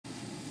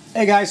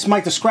Hey guys,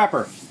 Mike the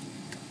Scrapper.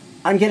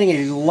 I'm getting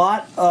a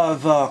lot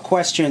of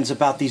questions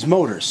about these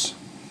motors.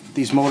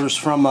 These motors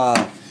from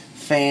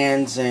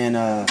fans and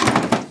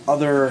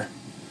other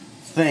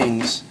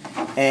things.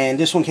 And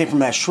this one came from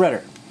that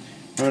shredder.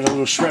 Remember the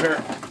little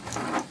shredder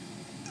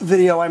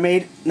video I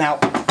made? Now,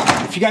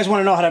 if you guys want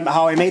to know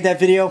how I made that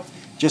video,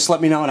 just let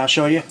me know and I'll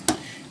show you.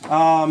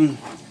 I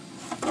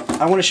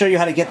want to show you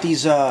how to get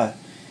these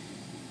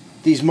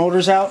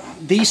motors out.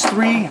 These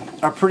three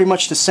are pretty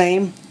much the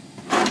same.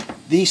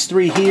 These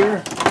three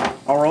here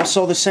are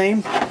also the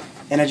same,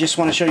 and I just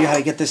want to show you how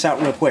to get this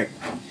out real quick.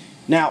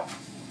 Now,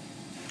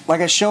 like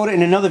I showed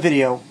in another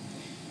video,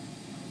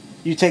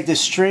 you take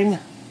this string,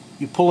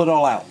 you pull it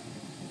all out,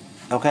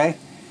 okay?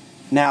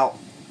 Now,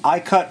 I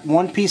cut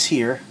one piece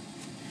here.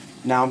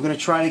 Now I'm going to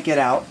try to get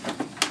out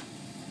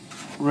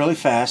really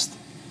fast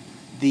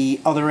the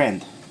other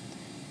end.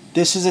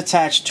 This is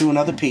attached to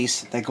another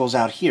piece that goes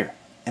out here,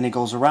 and it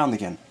goes around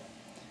again.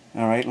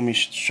 Alright, let me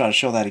try to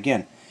show that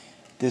again.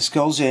 This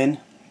goes in,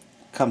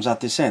 comes out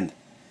this end.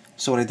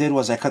 So what I did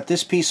was I cut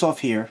this piece off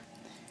here,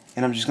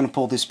 and I'm just going to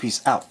pull this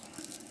piece out,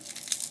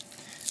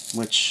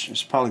 which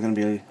is probably going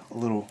to be a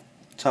little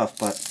tough,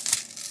 but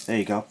there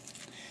you go.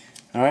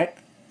 Alright,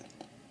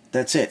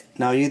 that's it.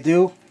 Now you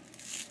do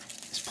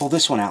is pull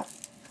this one out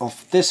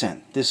off this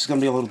end. This is going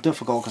to be a little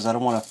difficult because I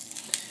don't want to,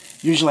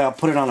 usually I'll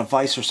put it on a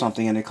vise or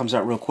something and it comes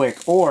out real quick.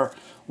 Or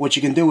what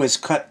you can do is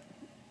cut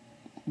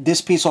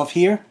this piece off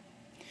here.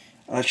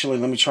 Actually,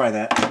 let me try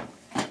that.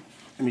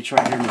 Let me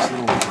try here in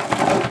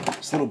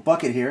this little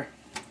bucket here.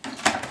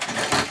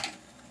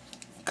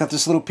 Cut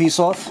this little piece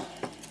off,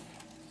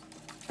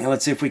 and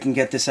let's see if we can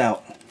get this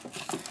out.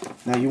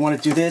 Now you want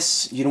to do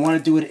this. You don't want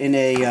to do it in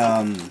a.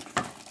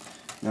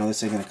 No,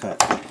 this ain't gonna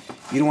cut.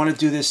 You don't want to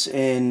do this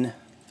in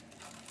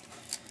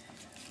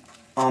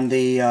on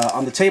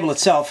the table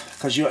itself,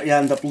 because you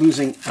end up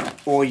losing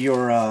all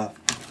your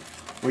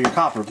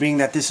copper. Being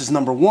that this is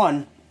number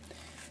one,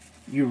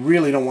 you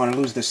really don't want to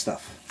lose this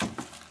stuff.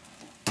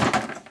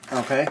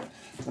 Okay,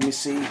 let me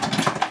see.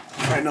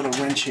 Try another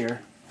wrench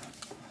here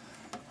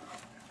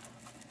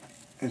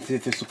and see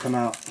if this will come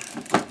out.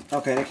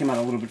 Okay, that came out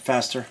a little bit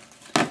faster.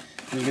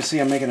 As you can see,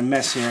 I'm making a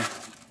mess here,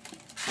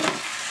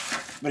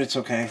 but it's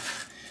okay.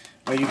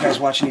 Well, you guys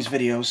watching these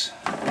videos,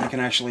 you can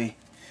actually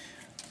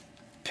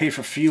pay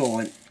for fuel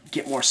and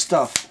get more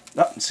stuff.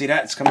 Oh, see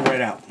that? It's coming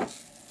right out.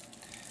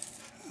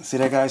 See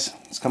that, guys?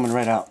 It's coming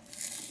right out.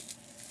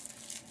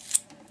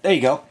 There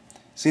you go.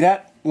 See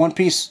that? One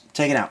piece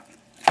taken out.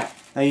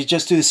 Now you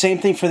just do the same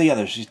thing for the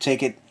others. You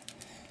take it,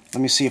 let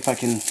me see if I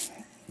can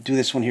do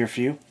this one here for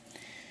you.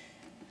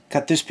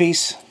 Cut this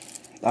piece,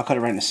 I'll cut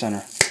it right in the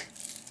center.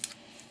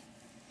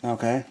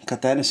 Okay,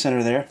 cut that in the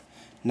center there.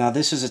 Now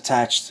this is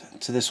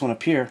attached to this one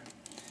up here,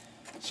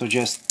 so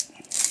just,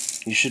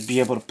 you should be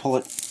able to pull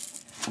it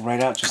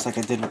right out just like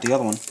I did with the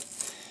other one.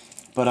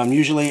 But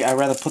usually I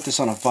rather put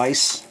this on a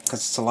vise because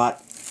it's a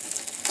lot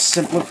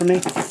simpler for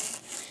me.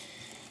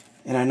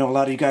 And I know a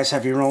lot of you guys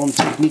have your own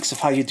techniques of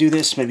how you do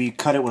this. Maybe you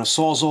cut it with a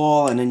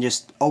Sawzall and then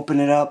just open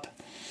it up.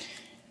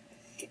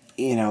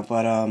 You know,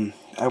 but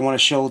I want to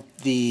show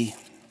the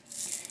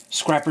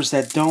scrappers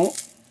that don't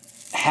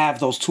have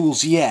those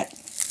tools yet.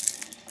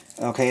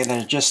 Okay,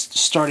 that are just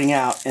starting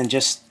out and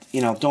just, you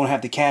know, don't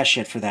have the cash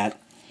yet for that.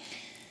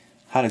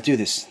 How to do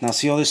this. Now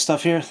see all this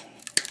stuff here?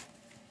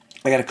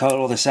 I got to cut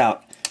all this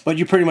out. But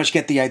you pretty much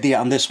get the idea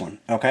on this one.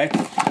 Okay?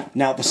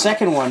 Now the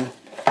second one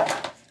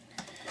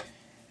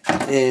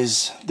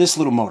is this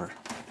little motor.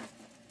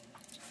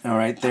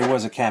 Alright, there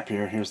was a cap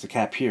here. Here's the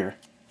cap here.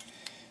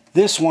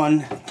 This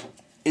one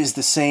is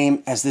the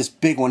same as this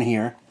big one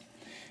here,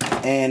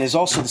 and is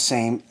also the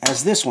same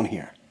as this one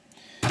here.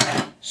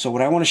 So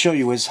what I want to show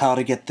you is how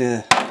to get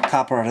the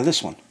copper out of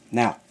this one.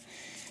 Now,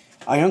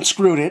 I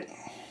unscrewed it.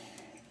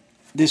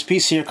 This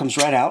piece here comes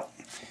right out.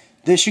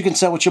 This you can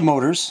sell with your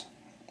motors,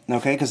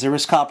 okay, because there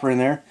is copper in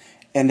there,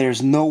 and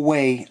there's no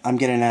way I'm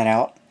getting that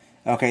out.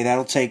 Okay,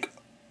 that'll take,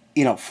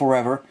 you know,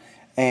 forever.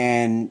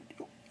 And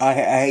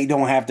I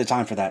don't have the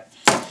time for that.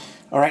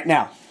 Alright,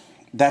 now,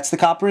 that's the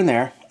copper in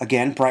there.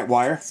 Again, bright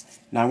wire.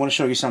 Now I want to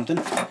show you something.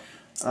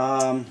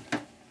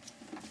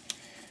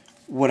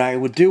 What I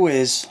would do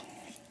is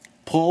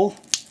pull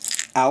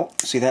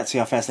out. See that? See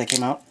how fast that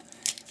came out?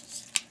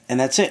 And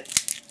that's it.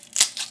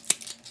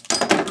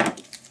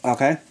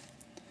 Okay?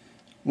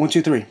 1,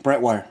 2, 3.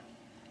 Bright wire.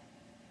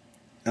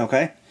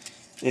 Okay?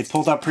 It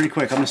pulled out pretty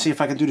quick. I'm going to see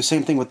if I can do the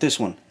same thing with this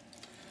one.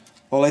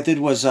 All I did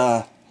was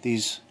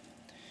these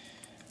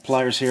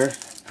pliers here.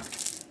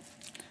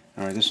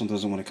 Alright, this one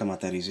doesn't want to come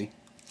out that easy.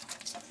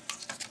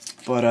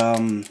 But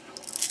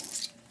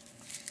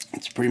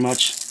it's pretty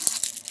much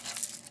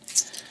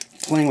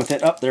playing with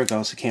it. Oh, there it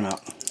goes. It came out.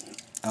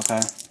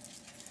 Okay.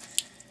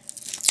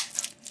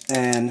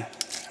 And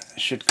it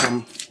should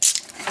come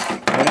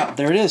right out.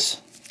 There it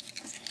is.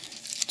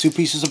 2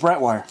 pieces of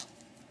bright wire.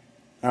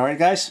 Alright,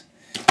 guys.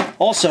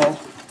 Also,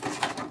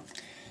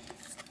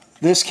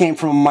 this came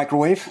from a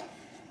microwave.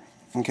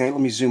 Okay, let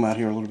me zoom out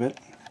here a little bit.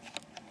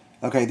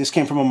 Okay, this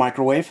came from a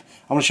microwave.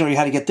 I'm going to show you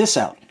how to get this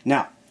out.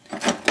 Now,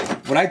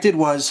 what I did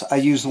was I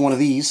used one of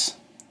these.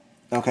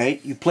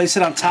 Okay, you place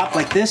it on top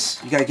like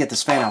this. You gotta get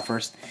this fan out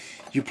first.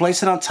 You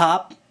place it on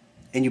top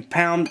and you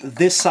pound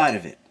this side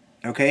of it.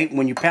 Okay,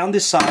 when you pound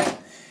this side,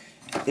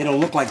 it'll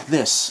look like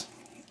this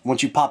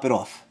once you pop it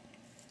off.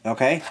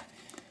 Okay,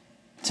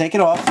 take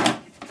it off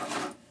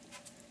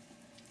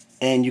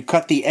and you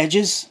cut the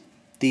edges,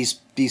 these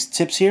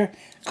tips here,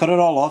 cut it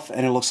all off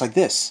and it looks like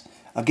this.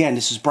 Again,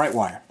 this is bright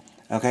wire.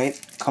 Okay,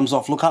 comes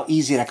off. Look how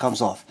easy that comes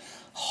off.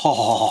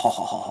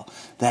 Oh,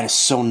 that is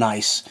so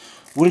nice.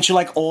 Wouldn't you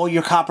like all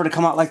your copper to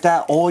come out like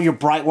that? All your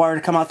bright wire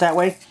to come out that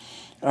way?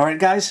 Alright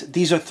guys,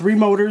 these are 3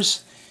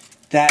 motors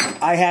that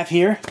I have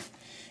here.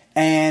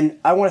 And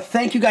I want to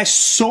thank you guys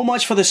so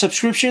much for the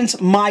subscriptions.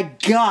 My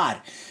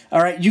God.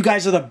 Alright, you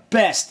guys are the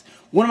best.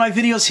 One of my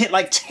videos hit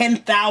like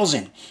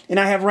 10,000. And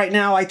I have right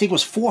now, I think it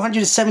was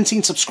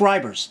 417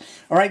 subscribers.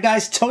 Alright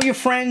guys, tell your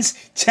friends.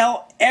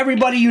 Tell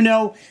everybody you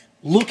know.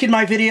 Look at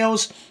my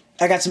videos.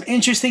 I got some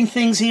interesting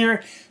things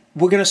here.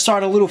 We're going to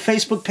start a little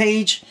Facebook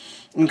page.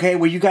 Okay,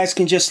 where you guys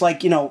can just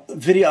like, you know,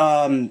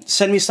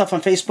 send me stuff on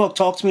Facebook,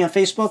 talk to me on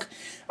Facebook.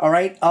 All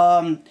right,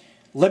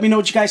 let me know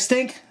what you guys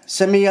think.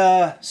 Send me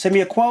a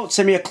quote,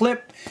 send me a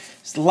clip,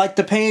 like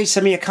the page,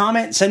 send me a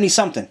comment, send me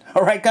something.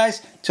 All right,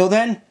 guys. Till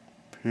then,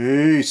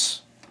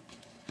 peace.